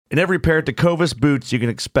In every pair of Tecovas boots, you can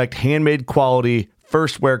expect handmade quality,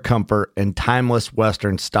 first wear comfort, and timeless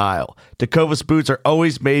Western style. Tecovas boots are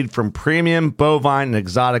always made from premium, bovine, and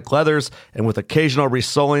exotic leathers, and with occasional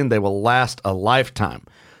resoling, they will last a lifetime.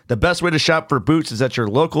 The best way to shop for boots is at your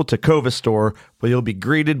local Tecovas store, where you'll be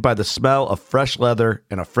greeted by the smell of fresh leather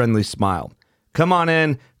and a friendly smile. Come on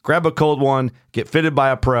in, grab a cold one, get fitted by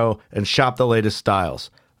a pro, and shop the latest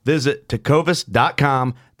styles. Visit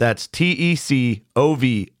Tecovas.com, that's Tecovas.com,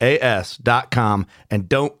 and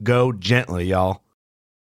don't go gently, y'all.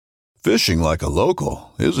 Fishing like a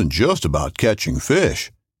local isn't just about catching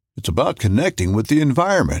fish. It's about connecting with the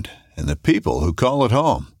environment and the people who call it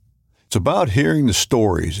home. It's about hearing the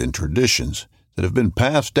stories and traditions that have been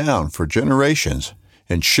passed down for generations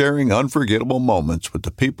and sharing unforgettable moments with the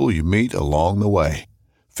people you meet along the way.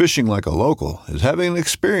 Fishing like a local is having an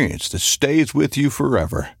experience that stays with you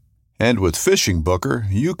forever. And with Fishing Booker,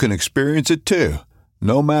 you can experience it too,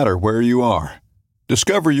 no matter where you are.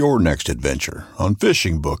 Discover your next adventure on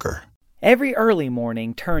Fishing Booker. Every early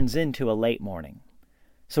morning turns into a late morning.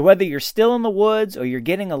 So whether you're still in the woods or you're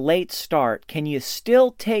getting a late start, can you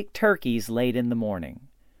still take turkeys late in the morning?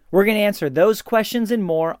 We're going to answer those questions and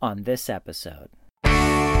more on this episode.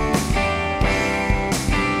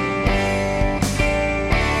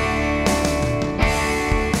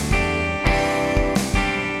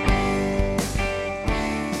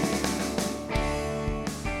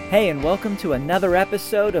 Hey, and welcome to another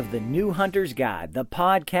episode of the New Hunter's Guide, the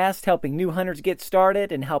podcast helping new hunters get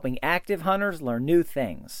started and helping active hunters learn new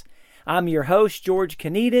things. I'm your host, George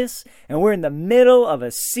Kanitas, and we're in the middle of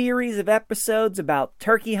a series of episodes about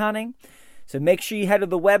turkey hunting. So make sure you head to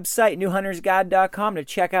the website, newhuntersguide.com, to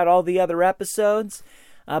check out all the other episodes.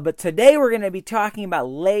 But today we're going to be talking about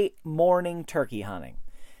late morning turkey hunting.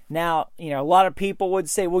 Now, a lot of people would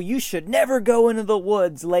say, well, you should never go into the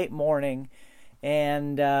woods late morning.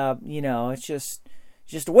 And, it's just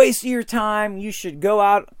a waste of your time. You should go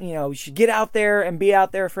out, you should get out there and be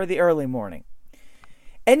out there for the early morning.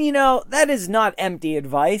 And, that is not empty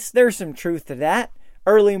advice. There's some truth to that.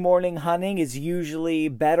 Early morning hunting is usually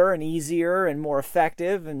better and easier and more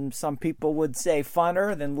effective, and some people would say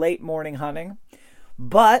funner than late morning hunting.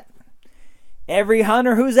 But every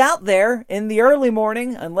hunter who's out there in the early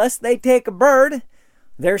morning, unless they take a bird,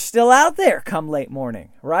 they're still out there come late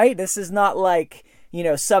morning, right? This is not like,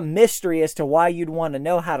 some mystery as to why you'd want to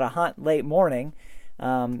know how to hunt late morning.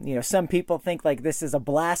 Some people think like this is a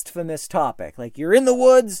blasphemous topic. Like you're in the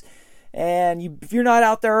woods and if you're not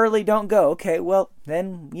out there early, don't go. Okay, well,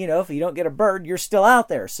 then, if you don't get a bird, you're still out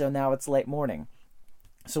there. So now it's late morning.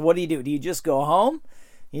 So what do? Do you just go home?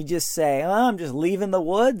 You just say, oh, I'm just leaving the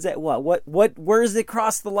woods at what? Where does it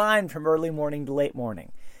cross the line from early morning to late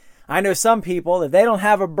morning? I know some people, if they don't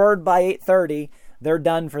have a bird by 8:30, they're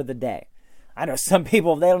done for the day. I know some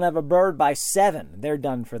people, if they don't have a bird by 7, they're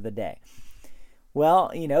done for the day.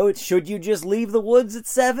 Well, should you just leave the woods at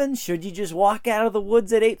 7? Should you just walk out of the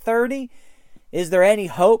woods at 8:30? Is there any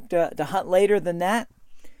hope to hunt later than that?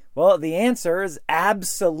 Well, the answer is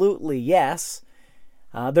absolutely yes.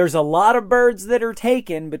 There's a lot of birds that are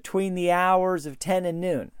taken between the hours of 10 and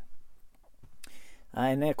noon.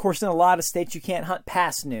 And of course, in a lot of states, you can't hunt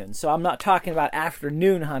past noon. So I'm not talking about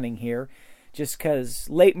afternoon hunting here, just because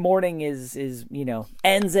late morning is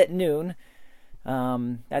ends at noon.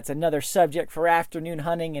 That's another subject for afternoon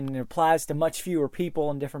hunting, and it applies to much fewer people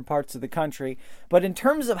in different parts of the country. But in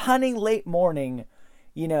terms of hunting late morning,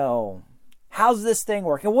 how's this thing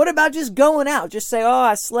work? And what about just going out? Just say, oh,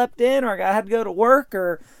 I slept in, or I had to go to work,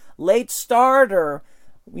 or late start, or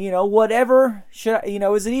whatever. Is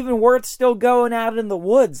it even worth still going out in the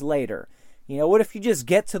woods later? What if you just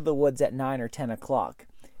get to the woods at 9 or 10 o'clock?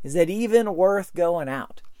 Is it even worth going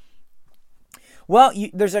out? Well,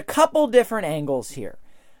 there's a couple different angles here.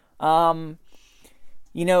 A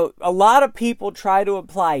lot of people try to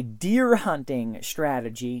apply deer hunting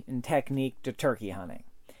strategy and technique to turkey hunting.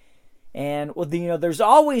 And, there's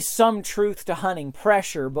always some truth to hunting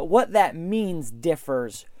pressure, but what that means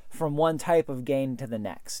differs from one type of game to the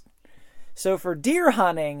next. So for deer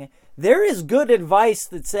hunting, there is good advice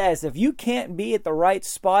that says if you can't be at the right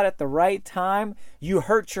spot at the right time, you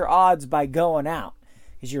hurt your odds by going out.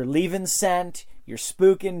 Because you're leaving scent, you're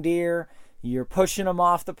spooking deer, you're pushing them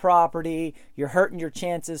off the property, you're hurting your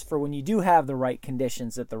chances for when you do have the right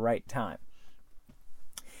conditions at the right time.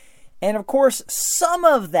 And of course, some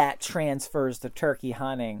of that transfers to turkey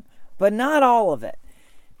hunting, but not all of it.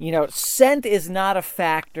 Scent is not a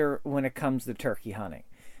factor when it comes to turkey hunting.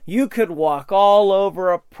 You could walk all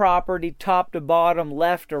over a property, top to bottom,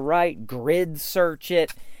 left to right, grid search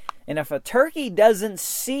it. And if a turkey doesn't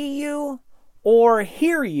see you or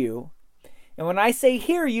hear you, And when I say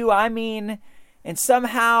hear you, I mean, and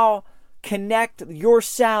somehow connect your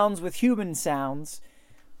sounds with human sounds.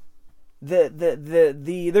 There's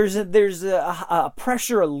a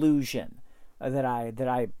pressure illusion that I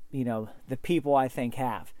the people I think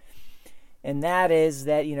have. And that is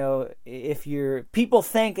that, if people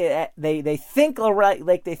think they think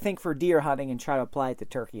like they think for deer hunting and try to apply it to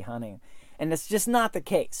turkey hunting. And it's just not the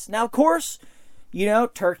case. Now, of course,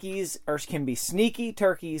 turkeys can be sneaky.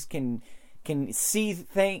 Turkeys can see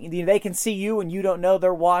things. They can see you and you don't know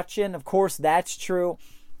they're watching. Of course, that's true.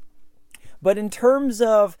 But in terms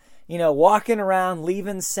of, walking around,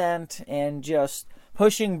 leaving scent, and just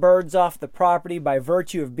pushing birds off the property by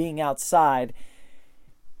virtue of being outside,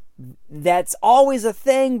 that's always a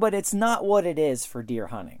thing, but it's not what it is for deer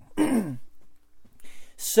hunting.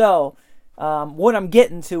 So, what I'm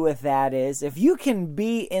getting to with that is, if you can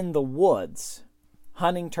be in the woods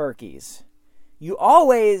hunting turkeys, you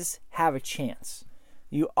always have a chance.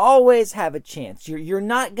 You always have a chance. You're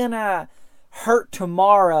not going to hurt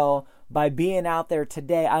tomorrow by being out there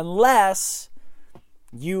today unless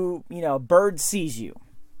a bird sees you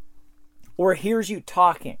or hears you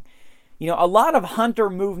talking. A lot of hunter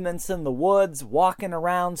movements in the woods, walking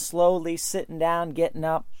around slowly, sitting down, getting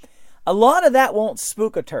up, a lot of that won't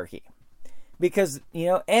spook a turkey because,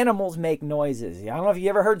 animals make noises. I don't know if you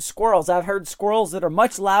ever heard squirrels. I've heard squirrels that are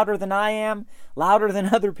much louder than I am, louder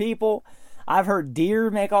than other people. I've heard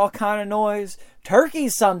deer make all kind of noise.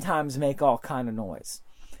 Turkeys sometimes make all kind of noise.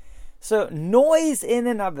 So noise in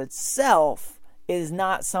and of itself is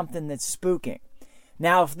not something that's spooking.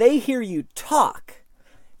 Now, if they hear you talk,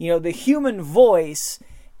 the human voice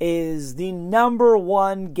is the number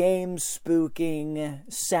one game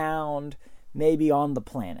spooking sound maybe on the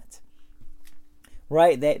planet.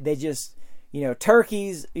 Right? They just,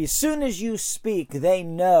 turkeys, as soon as you speak, they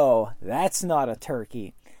know that's not a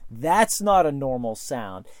turkey. That's not a normal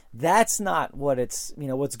sound. That's not what's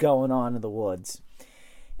going on in the woods.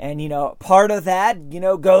 And, part of that,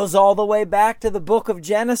 goes all the way back to the book of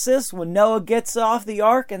Genesis when Noah gets off the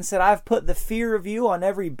ark and said, I've put the fear of you on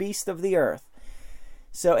every beast of the earth.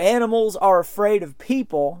 So animals are afraid of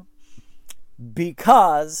people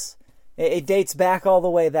because it dates back all the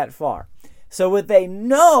way that far. So when they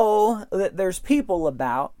know that there's people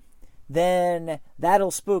about, then that'll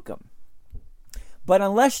spook them. But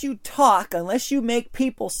unless you talk, unless you make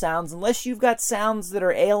people sounds, unless you've got sounds that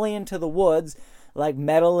are alien to the woods, like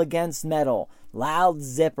metal against metal, loud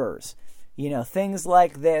zippers, things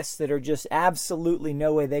like this that are just absolutely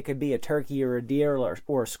no way they could be a turkey or a deer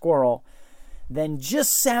or a squirrel, then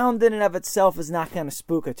just sound in and of itself is not going to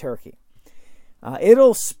spook a turkey. It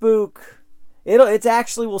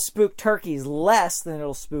actually will spook turkeys less than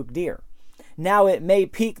it'll spook deer. Now, it may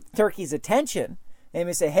pique turkey's attention. They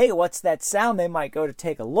may say, hey, what's that sound? They might go to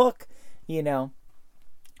take a look. They're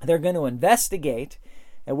going to investigate.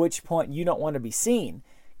 At which point you don't want to be seen.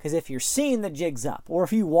 Because if you're seen, the jig's up. Or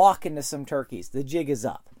if you walk into some turkeys, the jig is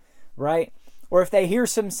up. Right? Or if they hear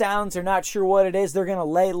some sounds, they're not sure what it is, they're going to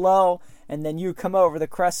lay low. And then you come over the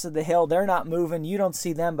crest of the hill. They're not moving. You don't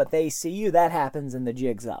see them, but they see you. That happens and the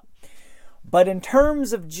jig's up. But in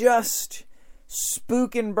terms of just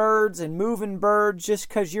spooking birds and moving birds just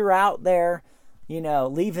because you're out there,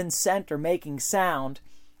 leaving scent or making sound,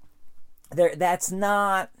 that's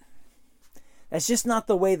just not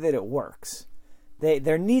the way that it works.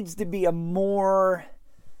 There needs to be a more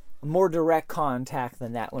direct contact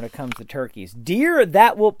than that when it comes to turkeys. Deer,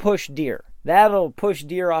 that will push deer. That'll push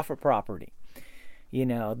deer off a property.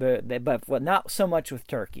 But not so much with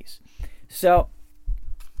turkeys. So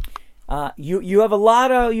you have a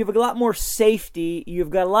lot more safety. You've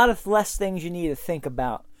got a lot of less things you need to think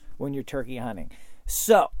about when you're turkey hunting.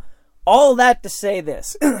 So all that to say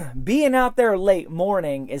this, being out there late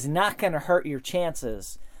morning is not going to hurt your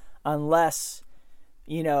chances unless,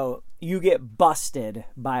 you get busted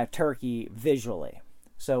by a turkey visually.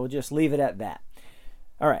 So we'll just leave it at that.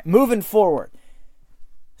 All right, moving forward.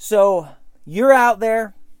 So you're out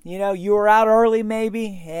there, you were out early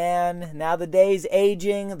maybe, and now the day's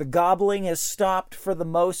aging, the gobbling has stopped for the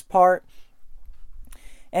most part.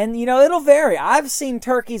 And, it'll vary. I've seen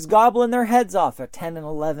turkeys gobbling their heads off at 10 and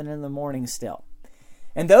 11 in the morning still.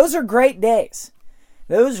 And those are great days.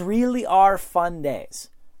 Those really are fun days.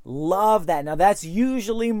 Love that. Now, that's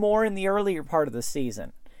usually more in the earlier part of the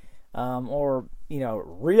season. Or,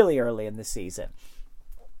 really early in the season.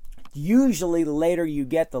 Usually, the later you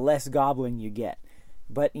get, the less gobbling you get.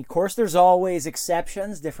 But, of course, there's always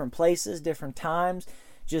exceptions. Different places, different times.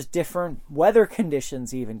 Just different weather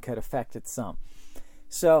conditions even could affect it some.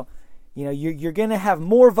 So, You're going to have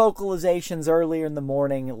more vocalizations earlier in the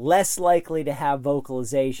morning, less likely to have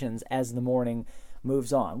vocalizations as the morning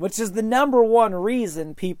moves on, which is the number one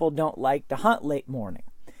reason people don't like to hunt late morning.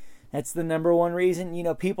 That's the number one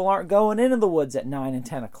reason, people aren't going into the woods at 9 and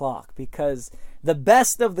 10 o'clock, because the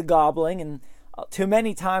best of the gobbling, and too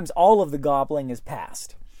many times all of the gobbling, is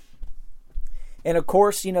past. And of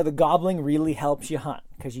course, the gobbling really helps you hunt,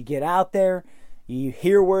 because you get out there, you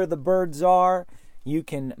hear where the birds are, you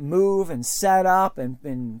can move and set up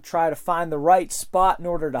and try to find the right spot in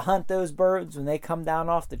order to hunt those birds when they come down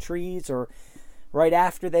off the trees or right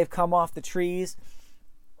after they've come off the trees.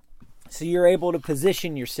 So you're able to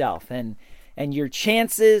position yourself, and your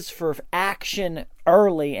chances for action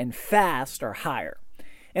early and fast are higher.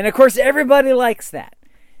 And of course, everybody likes that.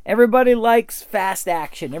 Everybody likes fast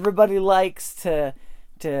action. Everybody likes to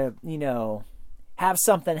have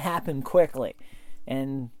something happen quickly.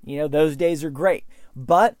 And, those days are great.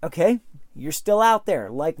 But, okay, you're still out there.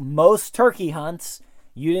 Like most turkey hunts,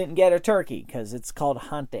 you didn't get a turkey because it's called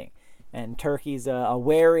hunting. And turkey's a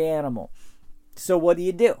wary animal. So what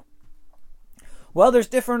do? Well, there's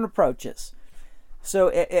different approaches. So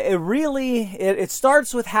it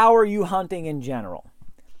starts with, how are you hunting in general?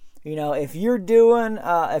 If you're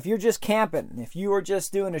just camping, if you are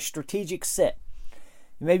just doing a strategic sit,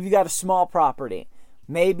 maybe you got a small property,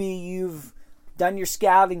 maybe you've done your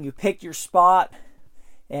scouting, you picked your spot,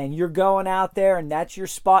 and you're going out there and that's your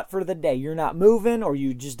spot for the day. You're not moving, or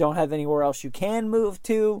you just don't have anywhere else you can move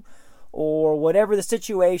to, or whatever the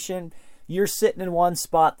situation, you're sitting in one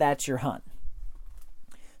spot, that's your hunt.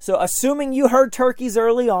 So assuming you heard turkeys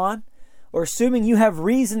early on, or assuming you have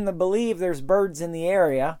reason to believe there's birds in the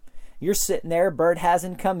area, you're sitting there, bird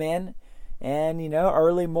hasn't come in, and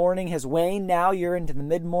early morning has waned. Now you're into the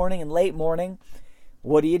mid-morning and late morning.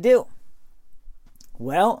 What do?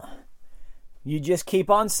 Well, you just keep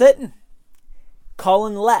on sitting,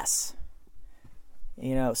 calling less.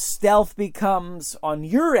 Stealth becomes, on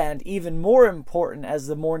your end, even more important as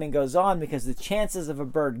the morning goes on, because the chances of a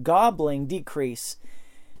bird gobbling decrease.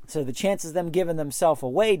 So the chances of them giving themselves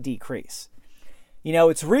away decrease.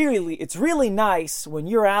 It's really nice when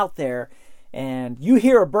you're out there and you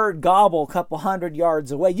hear a bird gobble a couple 100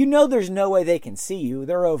 yards away. There's no way they can see you.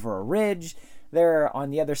 They're over a ridge. They're on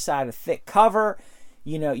the other side of thick cover.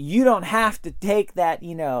 You don't have to take that,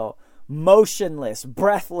 motionless,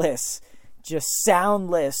 breathless, just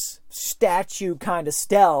soundless statue kind of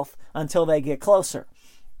stealth until they get closer.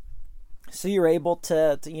 So you're able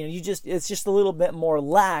to it's just a little bit more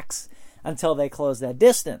lax until they close that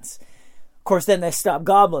distance. Of course, then they stop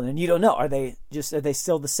gobbling, and you don't know. Are they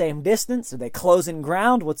still the same distance? Are they closing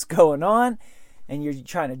ground? What's going on? And you're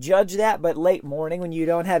trying to judge that. But late morning, when you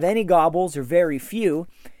don't have any gobbles or very few,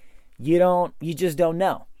 you just don't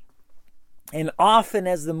know. And often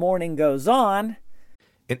as the morning goes on,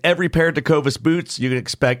 in every pair of Tecovas boots, you can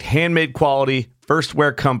expect handmade quality, first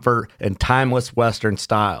wear comfort, and timeless Western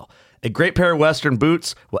style. A great pair of Western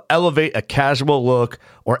boots will elevate a casual look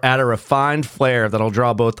or add a refined flair that'll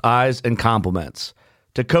draw both eyes and compliments.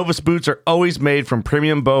 Tecovas boots are always made from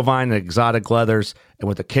premium bovine and exotic leathers, and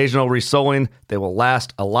with occasional resoling, they will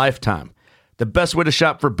last a lifetime. The best way to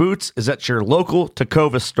shop for boots is at your local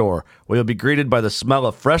Tecovas store, where you'll be greeted by the smell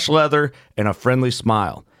of fresh leather and a friendly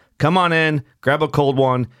smile. Come on in, grab a cold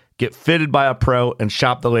one, get fitted by a pro, and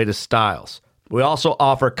shop the latest styles. We also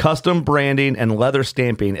offer custom branding and leather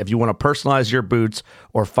stamping if you want to personalize your boots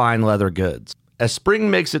or fine leather goods. As spring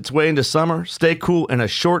makes its way into summer, stay cool in a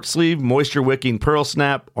short sleeve, moisture wicking pearl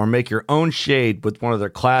snap, or make your own shade with one of their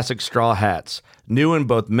classic straw hats, new in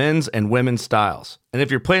both men's and women's styles. And if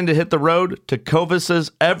you're planning to hit the road, Tecovas'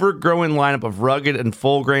 ever-growing lineup of rugged and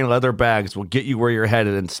full-grain leather bags will get you where you're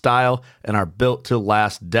headed in style and are built to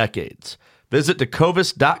last decades. Visit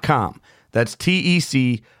Tecovas.com. That's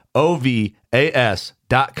TECOVAS.com,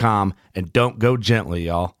 and don't go gently,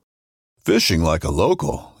 y'all. Fishing like a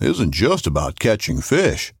local isn't just about catching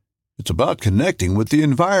fish. It's about connecting with the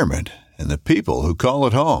environment and the people who call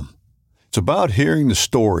it home. It's about hearing the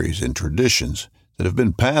stories and traditions that have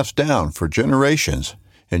been passed down for generations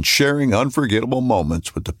and sharing unforgettable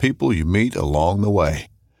moments with the people you meet along the way.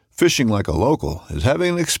 Fishing like a local is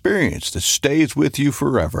having an experience that stays with you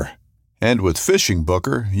forever. And with Fishing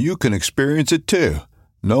Booker, you can experience it too,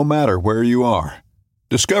 no matter where you are.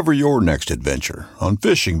 Discover your next adventure on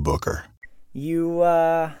Fishing Booker. You've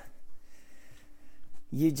got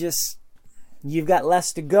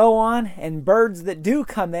less to go on, and birds that do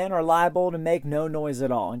come in are liable to make no noise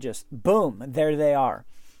at all, and just boom, there they are.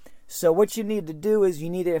 So what you need to do is you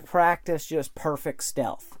need to practice just perfect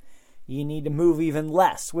stealth. You need to move even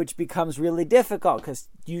less, which becomes really difficult because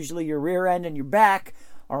usually your rear end and your back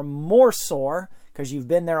are more sore because you've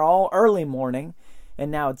been there all early morning and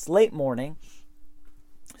now it's late morning.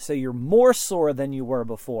 So you're more sore than you were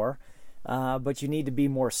before, but you need to be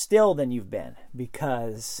more still than you've been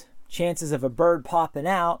because chances of a bird popping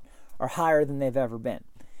out are higher than they've ever been.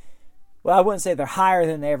 Well, I wouldn't say they're higher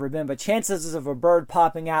than they've ever been, but chances of a bird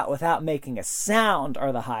popping out without making a sound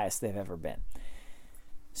are the highest they've ever been.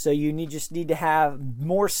 So you just need to have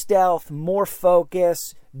more stealth, more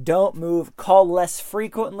focus, don't move, call less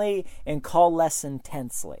frequently, and call less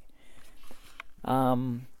intensely.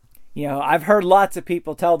 I've heard lots of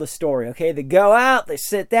people tell the story, okay? They go out, they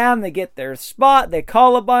sit down, they get their spot, they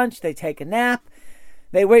call a bunch, they take a nap,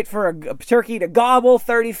 they wait for a turkey to gobble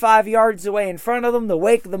 35 yards away in front of them to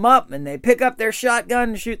wake them up, and they pick up their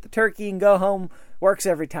shotgun, shoot the turkey, and go home. Works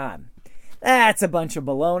every time. That's a bunch of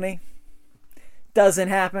baloney. Doesn't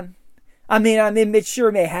happen. I mean, it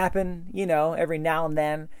sure may happen, every now and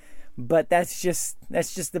then, but that's just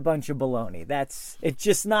a bunch of baloney. It's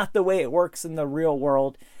just not the way it works in the real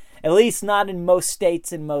world, at least not in most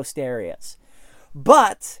states and most areas.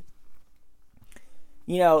 But,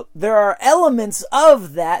 there are elements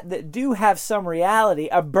of that do have some reality.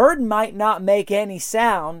 A bird might not make any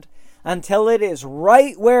sound until it is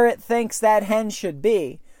right where it thinks that hen should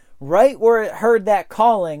be, right where it heard that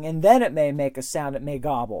calling, and then it may make a sound, it may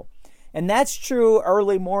gobble. And that's true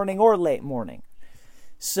early morning or late morning.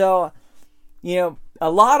 So,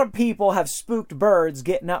 a lot of people have spooked birds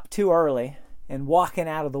getting up too early and walking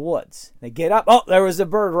out of the woods. They get up, oh, there was a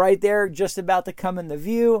bird right there just about to come in the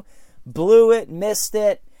view, blew it, missed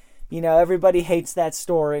it. Everybody hates that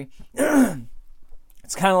story.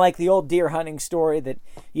 It's kind of like the old deer hunting story that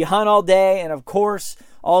you hunt all day, and of course,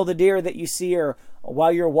 all the deer that you see are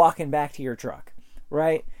while you're walking back to your truck,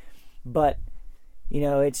 right? But,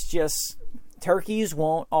 it's just turkeys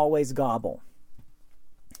won't always gobble.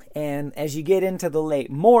 And as you get into the late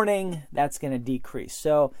morning, that's going to decrease.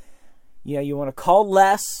 So, you want to call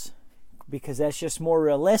less because that's just more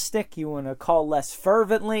realistic. You want to call less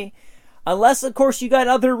fervently. Unless, of course, you got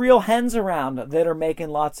other real hens around that are making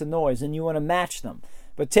lots of noise and you want to match them.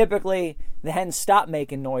 But typically, the hens stop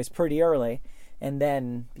making noise pretty early. And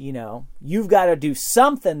then, you've got to do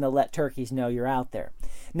something to let turkeys know you're out there.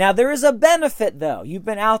 Now, there is a benefit, though. You've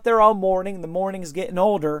been out there all morning. The morning's getting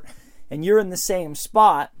older. And you're in the same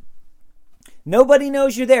spot. Nobody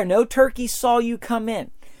knows you're there. No turkey saw you come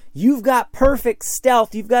in. You've got perfect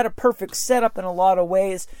stealth. You've got a perfect setup in a lot of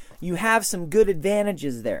ways. You have some good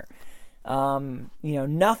advantages there.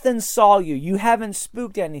 Nothing saw you. You haven't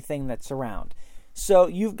spooked anything that's around. So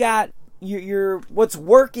you've got your what's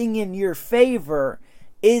working in your favor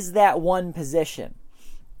is that one position.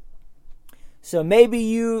 So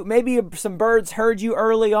maybe some birds heard you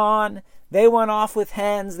early on. They went off with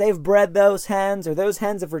hens. They've bred those hens, or those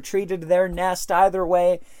hens have retreated to their nest. Either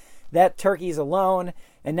way, that turkey's alone,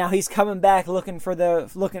 and now he's coming back looking for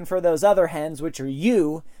those other hens, which are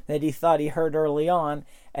you that he thought he heard early on,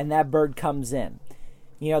 and that bird comes in.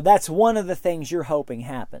 That's one of the things you're hoping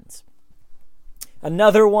happens.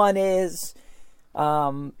 Another one is,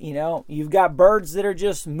 you've got birds that are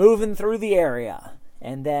just moving through the area,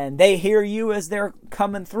 and then they hear you as they're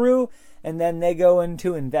coming through, and then they go in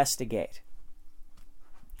to investigate.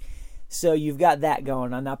 So you've got that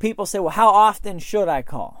going on. Now people say, well, how often should I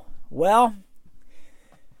call? Well,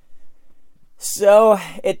 so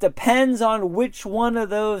it depends on which one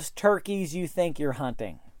of those turkeys you think you're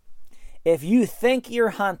hunting. If you think you're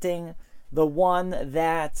hunting the one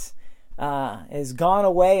that is gone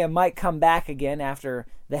away and might come back again after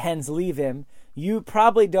the hens leave him, you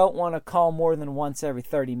probably don't want to call more than once every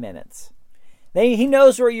 30 minutes. He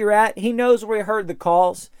knows where you're at. He knows where he heard the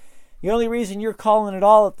calls. The only reason you're calling at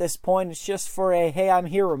all at this point is just for a, hey, I'm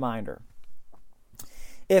here reminder.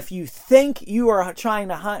 If you think you are trying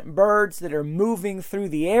to hunt birds that are moving through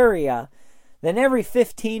the area, then every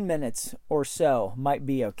 15 minutes or so might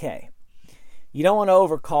be okay. You don't want to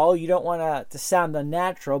overcall. You don't want to sound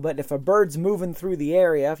unnatural. But if a bird's moving through the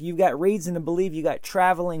area, if you've got reason to believe you got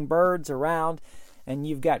traveling birds around and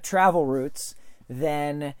you've got travel routes,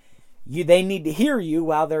 then they need to hear you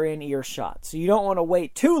while they're in earshot. So you don't want to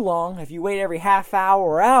wait too long. If you wait every half hour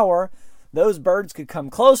or hour, those birds could come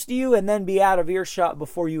close to you and then be out of earshot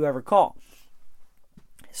before you ever call.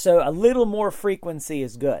 So a little more frequency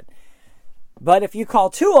is good. But if you call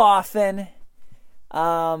too often,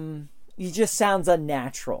 it just sounds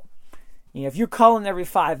unnatural. If you're calling every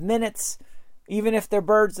 5 minutes, even if they're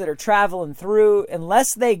birds that are traveling through,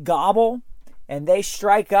 unless they gobble and they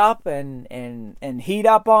strike up and heat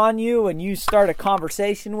up on you and you start a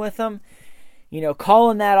conversation with them,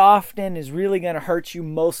 calling that often is really going to hurt you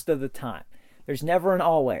most of the time. There's never an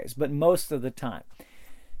always, but most of the time.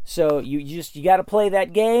 So you got to play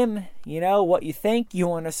that game. What you think. You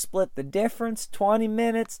want to split the difference, 20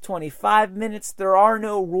 minutes, 25 minutes. There are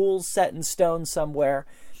no rules set in stone somewhere,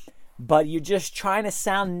 but you're just trying to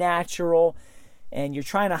sound natural, and you're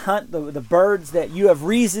trying to hunt the birds that you have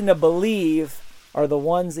reason to believe are the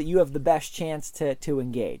ones that you have the best chance to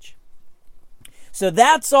engage. So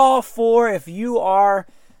that's all for if you are,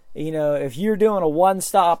 if you're doing a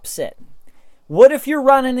one-stop sit. What if you're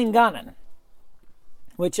running and gunning?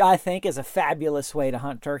 Which I think is a fabulous way to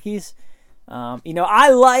hunt turkeys. I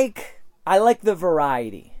like the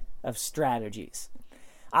variety of strategies.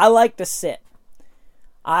 I like to sit.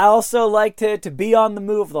 I also like to be on the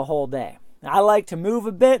move the whole day. I like to move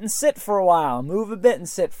a bit and sit for a while, move a bit and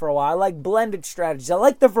sit for a while. I like blended strategies. I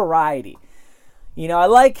like the variety. I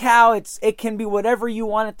like how it can be whatever you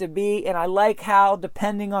want it to be, and I like how,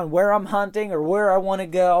 depending on where I'm hunting or where I want to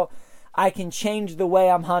go, I can change the way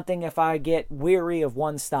I'm hunting if I get weary of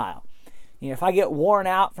one style. If I get worn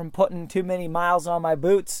out from putting too many miles on my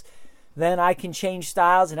boots, then I can change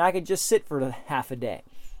styles and I can just sit for half a day.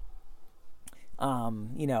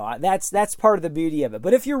 That's part of the beauty of it.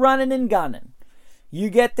 But if you're running and gunning, you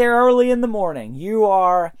get there early in the morning. You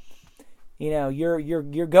are,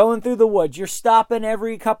 you're going through the woods. You're stopping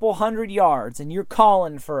every couple 100 yards and you're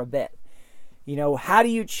calling for a bit. How do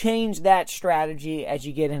you change that strategy as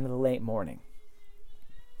you get into the late morning?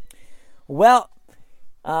 Well,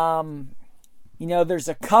 there's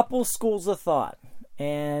a couple schools of thought,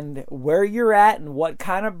 and where you're at and what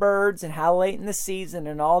kind of birds and how late in the season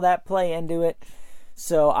and all that play into it.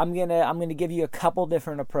 So I'm gonna give you a couple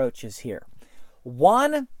different approaches here.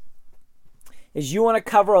 One is you want to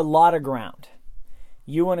cover a lot of ground.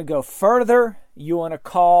 You want to go further. You want to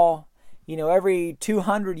call, every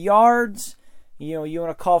 200 yards. You want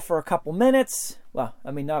to call for a couple minutes. Well,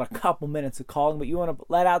 not a couple minutes of calling, but you want to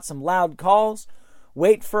let out some loud calls.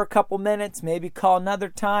 Wait for a couple minutes, maybe call another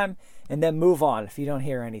time, and then move on if you don't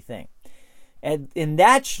hear anything. And in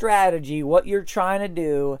that strategy, what you're trying to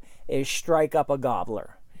do is strike up a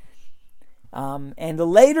gobbler. And the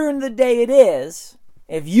later in the day it is,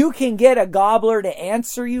 if you can get a gobbler to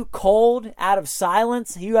answer you cold out of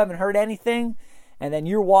silence, you haven't heard anything, and then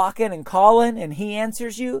you're walking and calling and he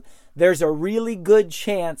answers you, there's a really good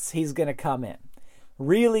chance he's going to come in.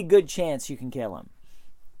 Really good chance you can kill him.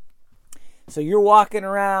 So you're walking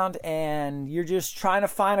around and you're just trying to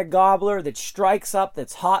find a gobbler that strikes up,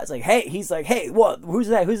 that's hot. It's like, hey, he's like, hey, what? Who's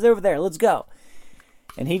that? Who's over there? Let's go.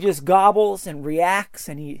 And he just gobbles and reacts,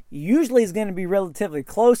 and he usually is going to be relatively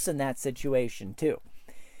close in that situation too.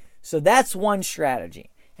 So that's one strategy.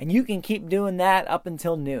 And you can keep doing that up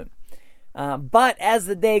until noon. But as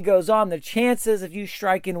the day goes on, the chances of you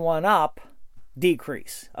striking one up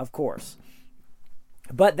decrease, of course.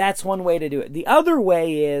 But that's one way to do it. The other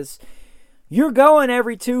way is you're going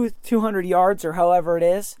every 200 yards or however it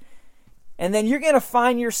is, and then you're going to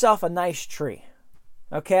find yourself a nice tree.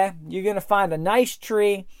 Okay? You're going to find a nice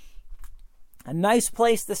tree, a nice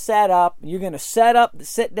place to set up. You're going to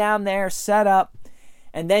sit down there, set up,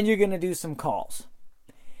 and then you're going to do some calls.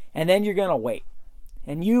 And then you're going to wait.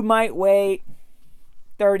 And you might wait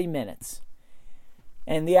 30 minutes.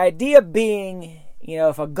 And the idea being,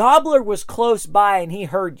 if a gobbler was close by and he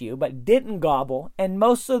heard you but didn't gobble, and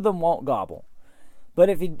most of them won't gobble, but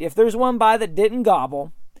if there's one by that didn't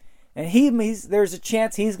gobble, and there's a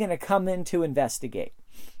chance he's going to come in to investigate.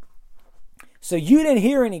 So you didn't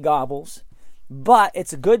hear any gobbles, but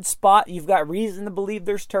it's a good spot. You've got reason to believe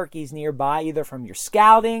there's turkeys nearby, either from your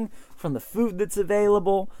scouting, from the food that's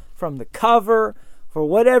available, from the cover. For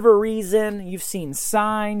whatever reason, you've seen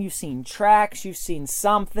sign, you've seen tracks, you've seen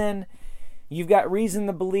something. You've got reason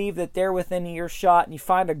to believe that they're within earshot, and you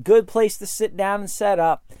find a good place to sit down and set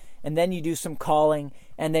up, and then you do some calling,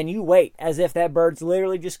 and then you wait as if that bird's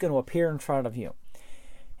literally just going to appear in front of you.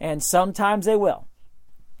 And sometimes they will.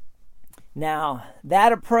 Now,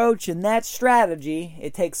 that approach and that strategy,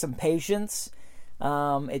 it takes some patience.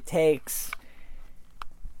 You're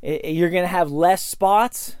going to have less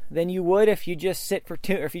spots than you would if you just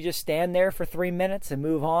stand there for 3 minutes and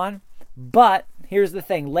move on. But here's the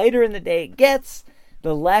thing. Later in the day it gets,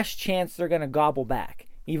 the less chance they're going to gobble back,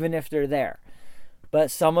 even if they're there. But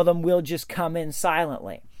some of them will just come in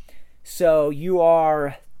silently. So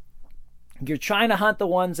you're trying to hunt the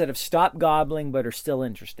ones that have stopped gobbling but are still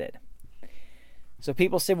interested. So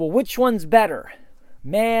people say, well, which one's better?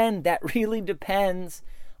 Man, that really depends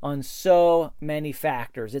on so many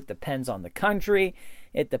factors. It depends on the country.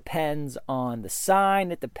 It depends on the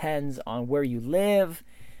sign. It depends on where you live.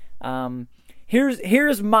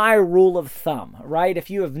 Here's my rule of thumb, right?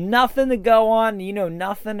 If you have nothing to go on, you know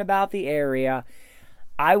nothing about the area,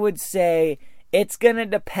 I would say It's going to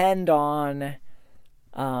depend on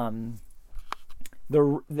the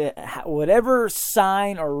whatever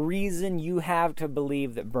sign or reason you have to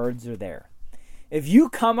believe that birds are there. If you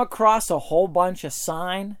come across a whole bunch of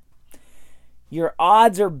sign, your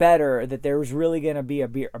odds are better that there's really going to be a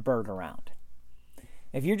bird around.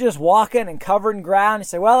 If you're just walking and covering ground, you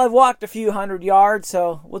say, well, I've walked a few hundred yards,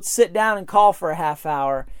 so let's sit down and call for a half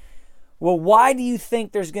hour. Well, why do you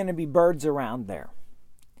think there's going to be birds around there?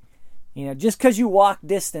 Just because you walk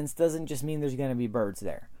distance doesn't just mean there's going to be birds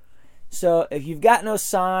there. So if you've got no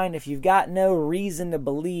sign, if you've got no reason to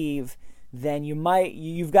believe, then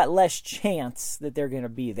you've got less chance that they're going to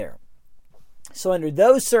be there. So under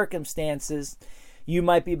those circumstances, you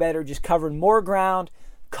might be better just covering more ground,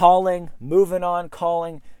 calling, moving on,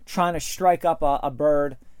 calling, trying to strike up a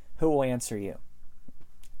bird who will answer you.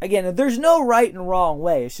 Again, there's no right and wrong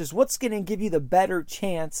way. It's just what's going to give you the better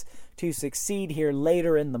chance to succeed here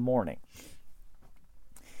later in the morning.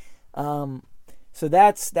 So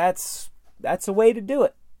that's a way to do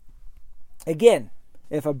it. Again,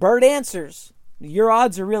 if a bird answers, your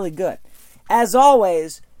odds are really good. As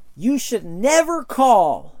always, you should never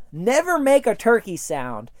make a turkey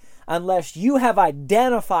sound unless you have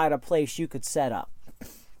identified a place you could set up.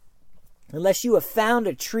 Unless you have found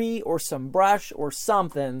a tree or some brush or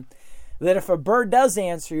something that if a bird does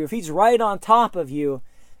answer you, if he's right on top of you,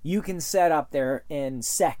 you can set up there in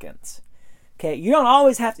seconds. Okay, you don't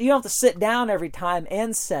have to sit down every time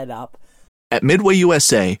and set up. At Midway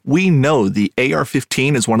USA, we know the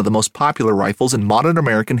AR-15 is one of the most popular rifles in modern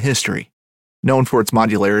American history. Known for its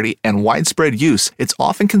modularity and widespread use, it's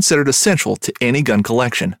often considered essential to any gun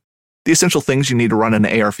collection. The essential things you need to run an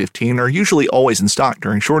AR-15 are usually always in stock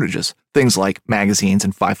during shortages, things like magazines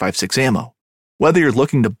and 5.56 ammo. Whether you're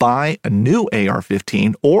looking to buy a new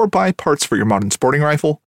AR-15 or buy parts for your modern sporting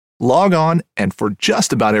rifle, log on and for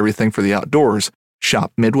just about everything for the outdoors,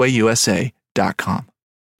 shop MidwayUSA.com.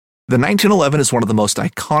 The 1911 is one of the most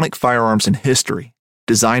iconic firearms in history.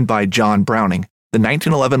 Designed by John Browning, the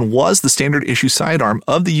 1911 was the standard issue sidearm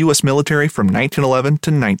of the U.S. military from 1911 to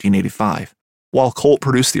 1985. While Colt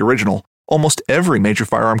produced the original, almost every major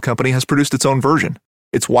firearm company has produced its own version.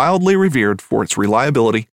 It's wildly revered for its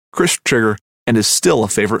reliability, crisp trigger, and is still a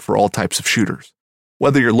favorite for all types of shooters.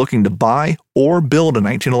 Whether you're looking to buy or build a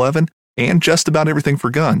 1911 and just about everything for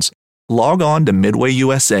guns, log on to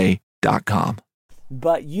MidwayUSA.com.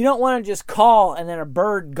 But you don't want to just call and then a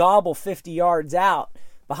bird gobble 50 yards out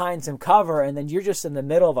behind some cover and then you're just in the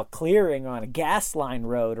middle of a clearing on a gas line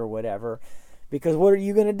road or whatever, because what are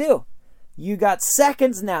you going to do? You got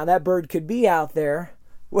seconds now. That bird could be out there.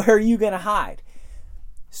 Where are you going to hide?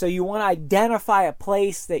 So you want to identify a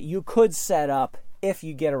place that you could set up if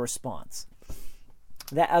you get a response.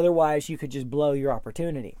 That otherwise you could just blow your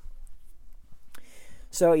opportunity.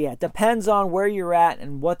 So yeah, it depends on where you're at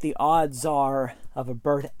and what the odds are of a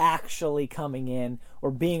bird actually coming in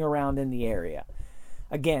or being around in the area.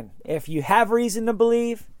 Again, if you have reason to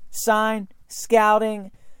believe, sign,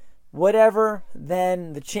 scouting, whatever,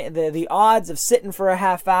 then the odds of sitting for a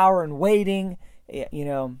half hour and waiting,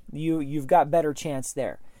 you've got better chance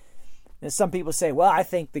there. And some people say, well, I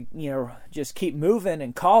think just keep moving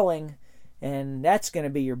and calling, and that's going to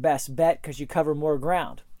be your best bet because you cover more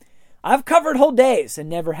ground. I've covered whole days and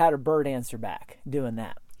never had a bird answer back doing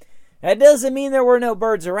that. That doesn't mean there were no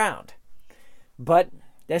birds around, but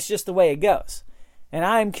that's just the way it goes. And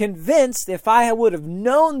I'm convinced if I would have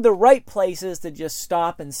known the right places to just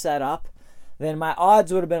stop and set up, then my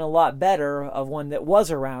odds would have been a lot better of one that was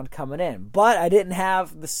around coming in. But I didn't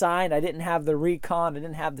have the sign, I didn't have the recon, I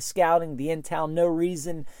didn't have the scouting, the intel, no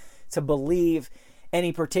reason to believe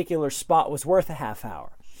any particular spot was worth a half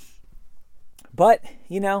hour. But,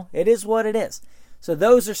 it is what it is. So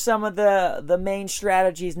those are some of the main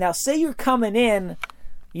strategies. Now, say you're coming in,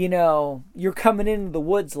 you're coming into the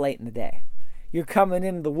woods late in the day. You're coming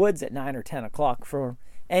into the woods at 9 or 10 o'clock for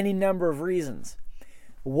any number of reasons.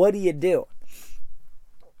 What do?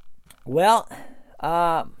 Well,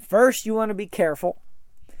 first you want to be careful.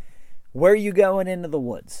 Where are you going into the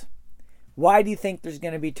woods? Why do you think there's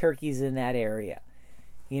going to be turkeys in that area?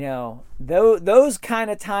 Those kind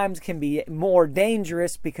of times can be more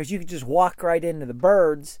dangerous because you can just walk right into the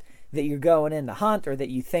birds that you're going in to hunt or that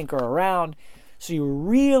you think are around. So you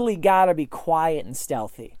really got to be quiet and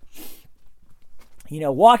stealthy.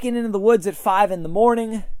 Walking into the woods at 5 in the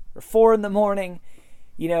morning or 4 in the morning,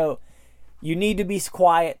 you need to be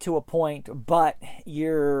quiet to a point, but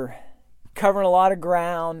you're covering a lot of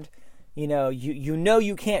ground.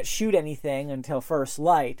 You can't shoot anything until first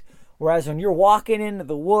light. Whereas when you're walking into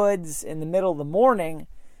the woods in the middle of the morning,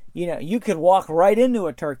 you could walk right into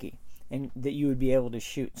a turkey and that you would be able to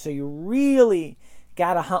shoot. So you really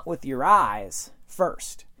got to hunt with your eyes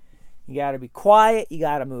first. You got to be quiet. You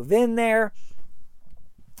got to move in there.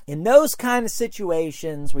 In those kind of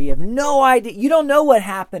situations where you have no idea, you don't know what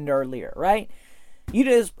happened earlier, right?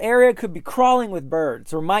 This area could be crawling with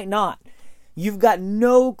birds or might not. You've got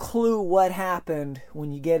no clue what happened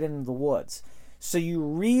when you get into the woods. So you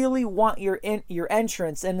really want your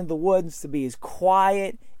entrance into the woods to be as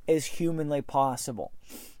quiet as humanly possible.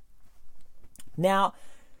 Now,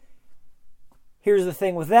 here's the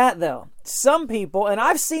thing with that though. Some people, and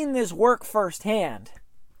I've seen this work firsthand,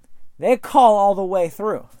 they call all the way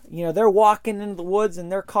through. They're walking into the woods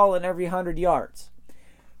and they're calling every 100 yards.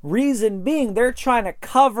 Reason being, they're trying to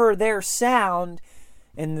cover their sound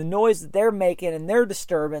and the noise that they're making and their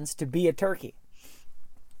disturbance to be a turkey.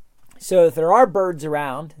 So if there are birds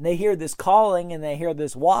around, and they hear this calling and they hear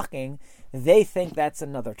this walking, they think that's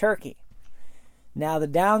another turkey. Now the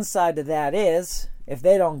downside to that is, if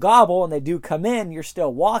they don't gobble and they do come in, you're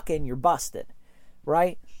still walking, you're busted,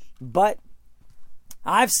 right? But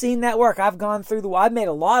I've seen that work. I've gone through I've made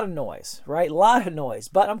a lot of noise, right? A lot of noise,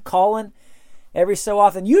 but I'm calling every so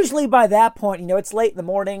often. Usually by that point, it's late in the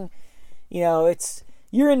morning,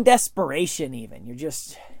 you're in desperation even. You're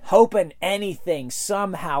just hoping anything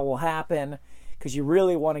somehow will happen because you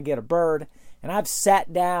really want to get a bird. And I've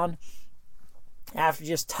sat down after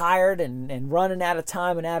just tired and running out of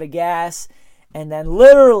time and out of gas. And then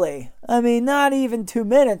literally, not even 2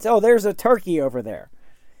 minutes, oh, there's a turkey over there.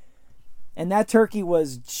 And that turkey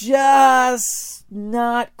was just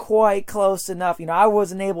not quite close enough. I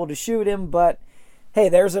wasn't able to shoot him, but hey,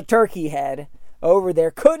 there's a turkey head over there.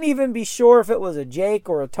 Couldn't even be sure if it was a Jake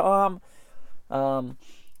or a Tom.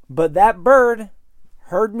 But that bird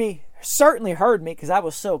certainly heard me because I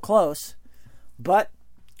was so close. But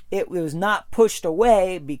it was not pushed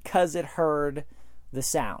away because it heard the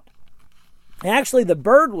sound. And actually, the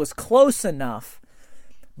bird was close enough,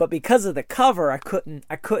 but because of the cover, I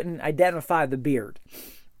couldn't identify the beard.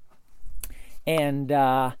 And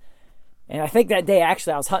I think that day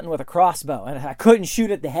actually I was hunting with a crossbow and I couldn't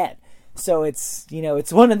shoot at the head. So it's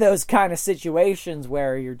one of those kind of situations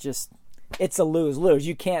where it's a lose-lose.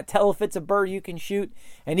 You can't tell if it's a bird you can shoot,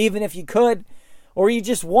 and even if you could, or you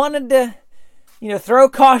just wanted to, throw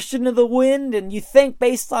caution to the wind, and you think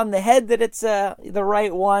based on the head that it's the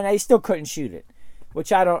right one, I still couldn't shoot it.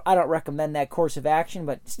 Which I don't recommend that course of action,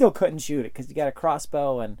 but still couldn't shoot it because you got a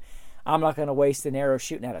crossbow, and I'm not going to waste an arrow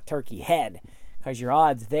shooting at a turkey head because your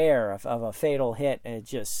odds there of a fatal hit are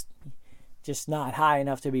just not high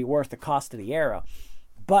enough to be worth the cost of the arrow.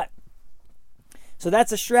 But so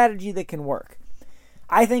that's a strategy that can work.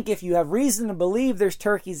 I think if you have reason to believe there's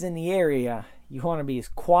turkeys in the area, you want to be as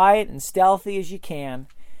quiet and stealthy as you can.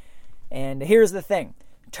 And here's the thing.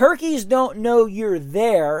 Turkeys don't know you're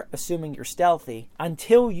there, assuming you're stealthy,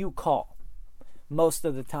 until you call. Most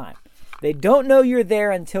of the time. They don't know you're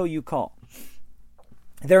there until you call.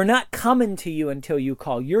 They're not coming to you until you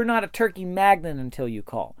call. You're not a turkey magnet until you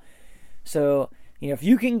call. So, if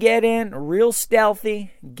you can get in real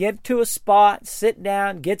stealthy, get to a spot, sit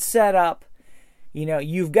down, get set up,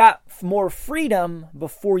 you've got more freedom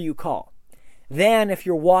before you call. Then if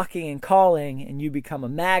you're walking and calling and you become a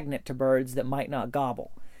magnet to birds that might not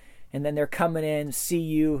gobble. And then they're coming in, see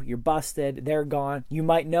you, you're busted, they're gone. You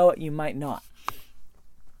might know it, you might not.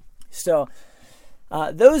 So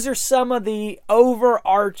those are some of the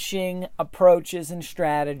overarching approaches and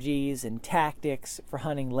strategies and tactics for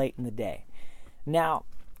hunting late in the day. Now,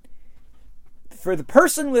 for the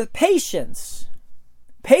person with patience,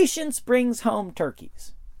 patience brings home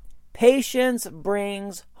turkeys. Patience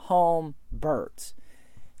brings home birds.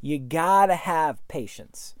 You gotta have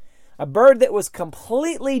patience. A bird that was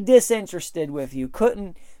completely disinterested with you,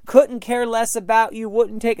 couldn't care less about you,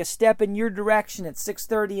 wouldn't take a step in your direction at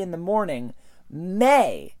 6:30 in the morning,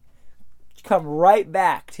 may come right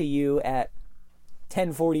back to you at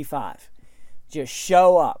 10:45. Just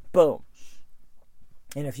show up. Boom.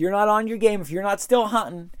 And if you're not on your game, if you're not still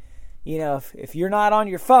hunting, if you're not on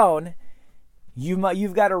your phone,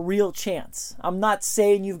 you've got a real chance. I'm not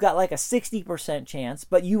saying you've got like a 60% chance,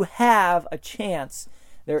 but you have a chance.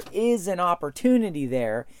 There is an opportunity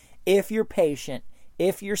there if you're patient,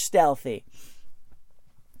 if you're stealthy,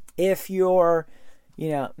 if you're,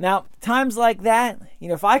 now times like that,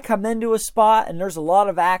 if I come into a spot and there's a lot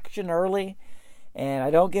of action early and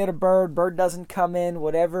I don't get a bird doesn't come in,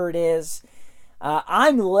 whatever it is,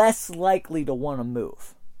 I'm less likely to want to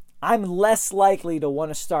move. I'm less likely to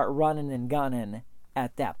want to start running and gunning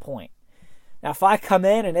at that point. Now, if I come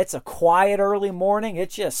in and it's a quiet early morning,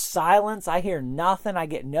 it's just silence, I hear nothing, I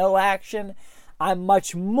get no action, I'm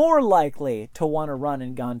much more likely to want to run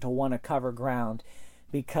and gun, to want to cover ground,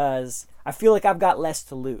 because I feel like I've got less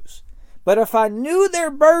to lose. But if I knew there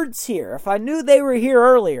were birds here, if I knew they were here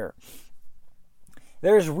earlier,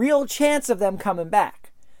 there's real chance of them coming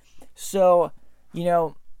back. So,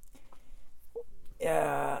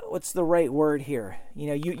 what's the right word here?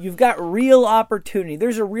 You've got real opportunity.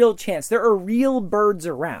 There's a real chance. There are real birds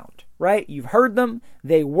around, right? You've heard them.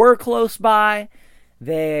 They were close by.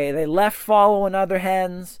 They left following other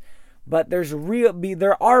hens, but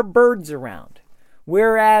there are birds around.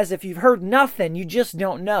 Whereas if you've heard nothing, you just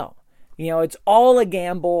don't know. It's all a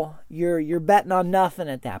gamble. You're betting on nothing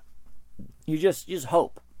at that. You just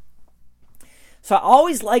hope. So I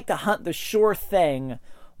always like to hunt the sure thing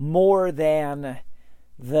more than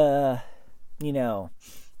the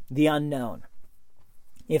unknown.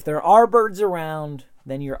 If there are birds around,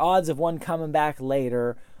 then your odds of one coming back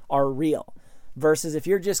later are real. Versus if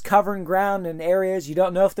you're just covering ground in areas you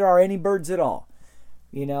don't know if there are any birds at all.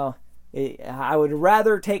 I would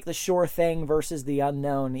rather take the sure thing versus the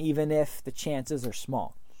unknown, even if the chances are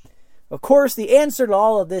small. Of course, the answer to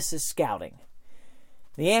all of this is scouting.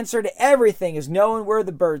 The answer to everything is knowing where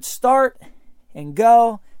the birds start and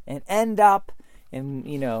go and end up, and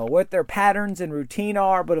what their patterns and routine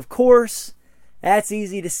are. But of course, that's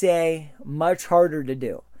easy to say, much harder to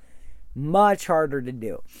do. Much harder to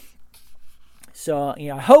do. So,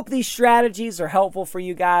 I hope these strategies are helpful for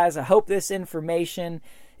you guys. I hope this information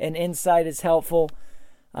and insight is helpful.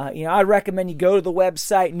 I recommend you go to the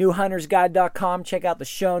website, newhuntersguide.com, check out the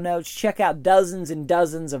show notes, check out dozens and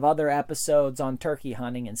dozens of other episodes on turkey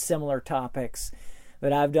hunting and similar topics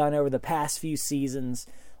that I've done over the past few seasons.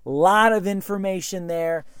 A lot of information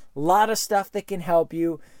there, a lot of stuff that can help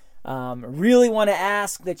you. Really want to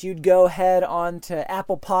ask that you'd go ahead on to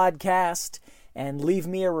Apple Podcast and leave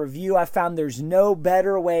me a review. I found there's no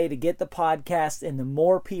better way to get the podcast into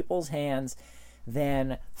more people's hands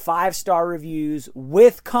than 5-star reviews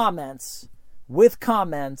with comments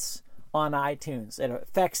on iTunes. It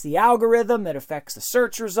affects the algorithm, it affects the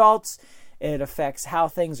search results, it affects how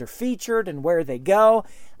things are featured and where they go.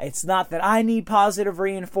 It's not that I need positive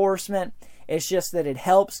reinforcement, it's just that it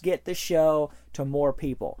helps get the show to more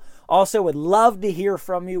people. Also, would love to hear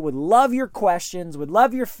from you, would love your questions, would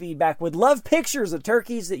love your feedback, would love pictures of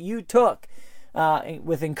turkeys that you took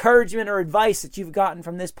with encouragement or advice that you've gotten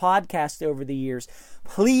from this podcast over the years.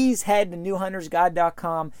 Please head to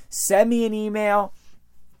newhuntersguide.com, send me an email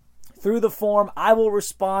through the form. I will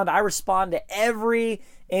respond. I respond to every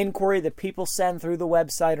inquiry that people send through the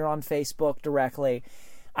website or on Facebook directly.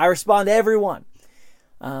 I respond to everyone.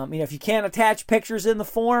 If you can't attach pictures in the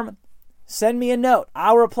form, send me a note.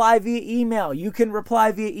 I'll reply via email. You can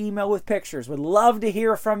reply via email with pictures. Would love to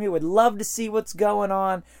hear from you. Would love to see what's going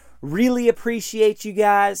on. Really appreciate you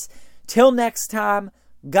guys. Till next time,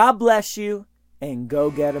 God bless you, and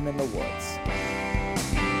go get them in the woods.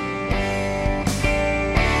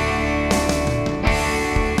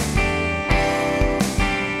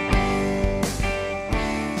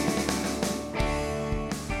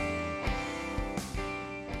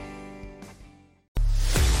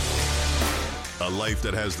 A life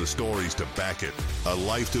that has the stories to back it. A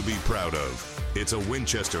life to be proud of. It's a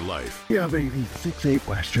Winchester life. Yeah, baby. 6'8"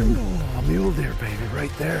 Western. Oh, mule deer, baby,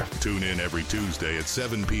 right there. Tune in every Tuesday at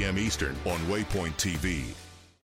 7 p.m. Eastern on Waypoint TV.